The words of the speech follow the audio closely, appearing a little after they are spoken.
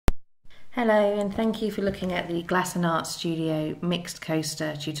Hello, and thank you for looking at the Glass and Art Studio mixed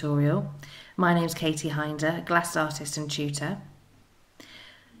coaster tutorial. My name's Katie Hinder, glass artist and tutor.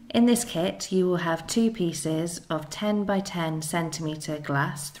 In this kit you will have two pieces of 10 by 10 centimetre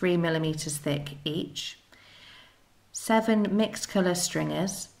glass, 3 millimetres thick each, 7 mixed colour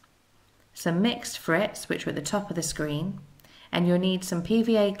stringers, some mixed frits which are at the top of the screen, and you'll need some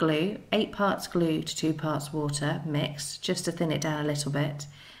PVA glue, 8 parts glue to 2 parts water mixed, just to thin it down a little bit,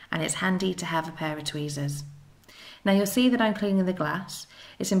 and it's handy to have a pair of tweezers. Now you'll see that I'm cleaning the glass.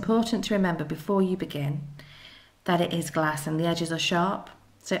 It's important to remember before you begin that it is glass and the edges are sharp,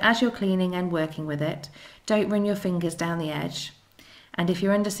 so as you're cleaning and working with it, don't run your fingers down the edge, and if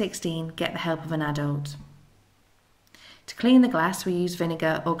you're under 16, get the help of an adult. To clean the glass we use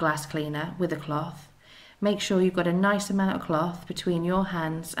vinegar or glass cleaner with a cloth. Make sure you've got a nice amount of cloth between your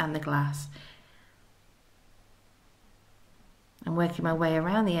hands and the glass. I'm working my way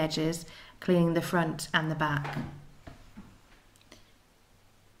around the edges, cleaning the front and the back.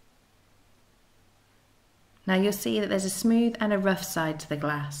 Now you'll see that there's a smooth and a rough side to the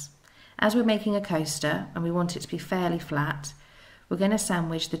glass. As we're making a coaster and we want it to be fairly flat, we're going to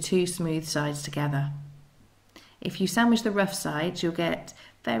sandwich the two smooth sides together. If you sandwich the rough sides, you'll get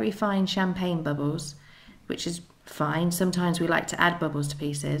very fine champagne bubbles, which is fine. Sometimes we like to add bubbles to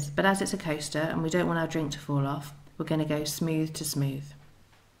pieces, but as it's a coaster and we don't want our drink to fall off, we're going to go smooth to smooth.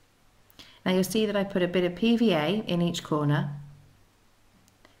 Now you'll see that I put a bit of PVA in each corner,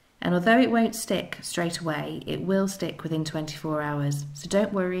 and although it won't stick straight away, it will stick within 24 hours. So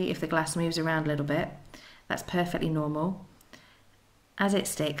don't worry if the glass moves around a little bit, that's perfectly normal. As it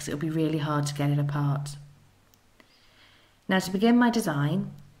sticks, it'll be really hard to get it apart. Now to begin my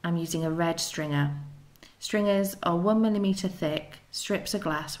design, I'm using a red stringer. Stringers are 1 millimetre thick strips of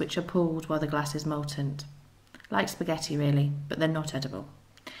glass which are pulled while the glass is molten. Like spaghetti really, but they're not edible.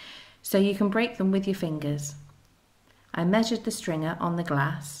 So you can break them with your fingers. I measured the stringer on the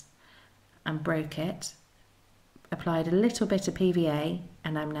glass and broke it, applied a little bit of PVA,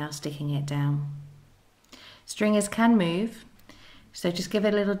 and I'm now sticking it down. Stringers can move, so just give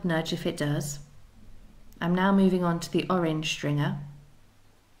it a little nudge if it does. I'm now moving on to the orange stringer.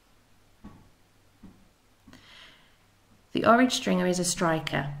 The orange stringer is a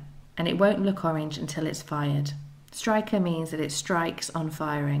striker, and it won't look orange until it's fired. Striker means that it strikes on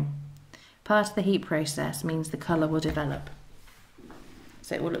firing. Part of the heat process means the colour will develop,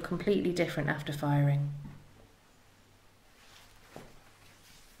 so it will look completely different after firing.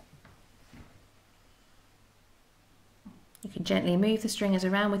 You can gently move the stringers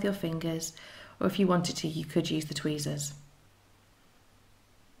around with your fingers, or if you wanted to, you could use the tweezers.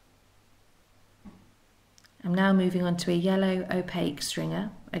 I'm now moving on to a yellow opaque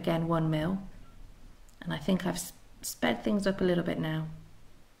stringer, again 1 mil, and I think I've sped things up a little bit now.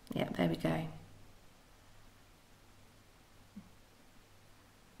 Yep, there we go.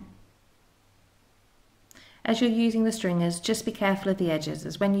 As you're using the stringers, just be careful of the edges,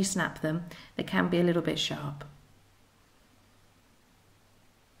 as when you snap them, they can be a little bit sharp.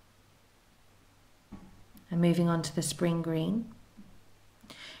 And moving on to the spring green.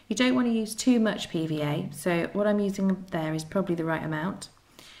 You don't want to use too much PVA, so what I'm using there is probably the right amount.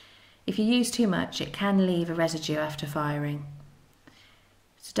 If you use too much, it can leave a residue after firing.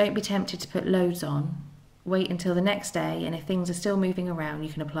 So don't be tempted to put loads on. Wait until the next day, and if things are still moving around,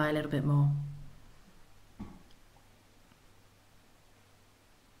 you can apply a little bit more.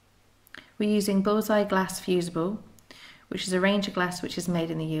 We're using Bullseye Glass Fusible, which is a range of glass which is made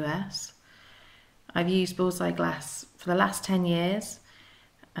in the US. I've used Bullseye Glass for the last 10 years.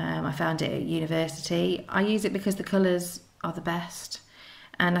 I found it at university. I use it because the colours are the best,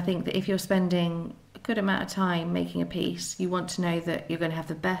 and I think that if you're spending a good amount of time making a piece, you want to know that you're going to have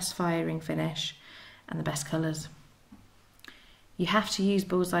the best firing finish and the best colours. You have to use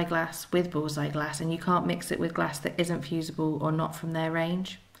Bullseye Glass with Bullseye Glass, and you can't mix it with glass that isn't fusible or not from their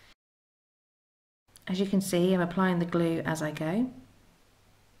range. As you can see, I'm applying the glue as I go.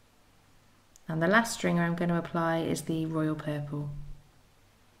 And the last stringer I'm going to apply is the royal purple.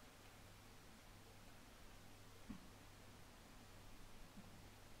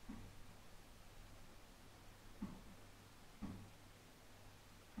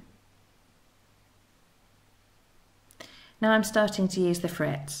 Now I'm starting to use the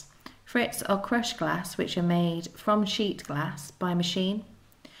frits. Frits are crushed glass which are made from sheet glass by machine,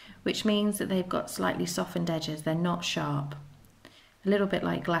 which means that they've got slightly softened edges, they're not sharp. A little bit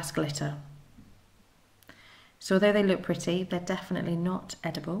like glass glitter. So although they look pretty, they're definitely not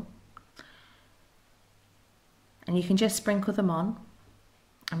edible. And you can just sprinkle them on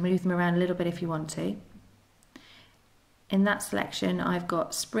and move them around a little bit if you want to. In that selection, I've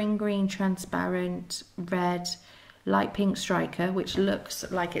got spring green, transparent, red, light pink striker, which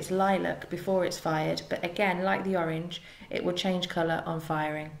looks like it's lilac before it's fired, but again, like the orange, it will change colour on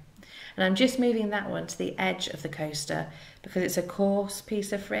firing. And I'm just moving that one to the edge of the coaster because it's a coarse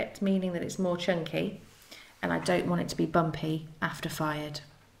piece of frit, meaning that it's more chunky, and I don't want it to be bumpy after fired.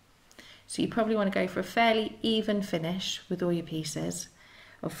 So you probably want to go for a fairly even finish with all your pieces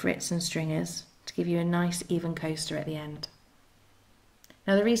of frits and stringers to give you a nice even coaster at the end.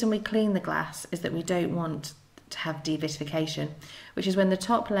 Now the reason we clean the glass is that we don't want to have devitification, which is when the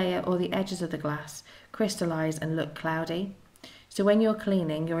top layer or the edges of the glass crystallise and look cloudy. So when you're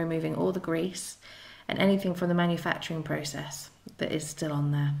cleaning, you're removing all the grease and anything from the manufacturing process that is still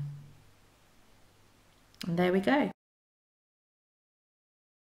on there. And there we go.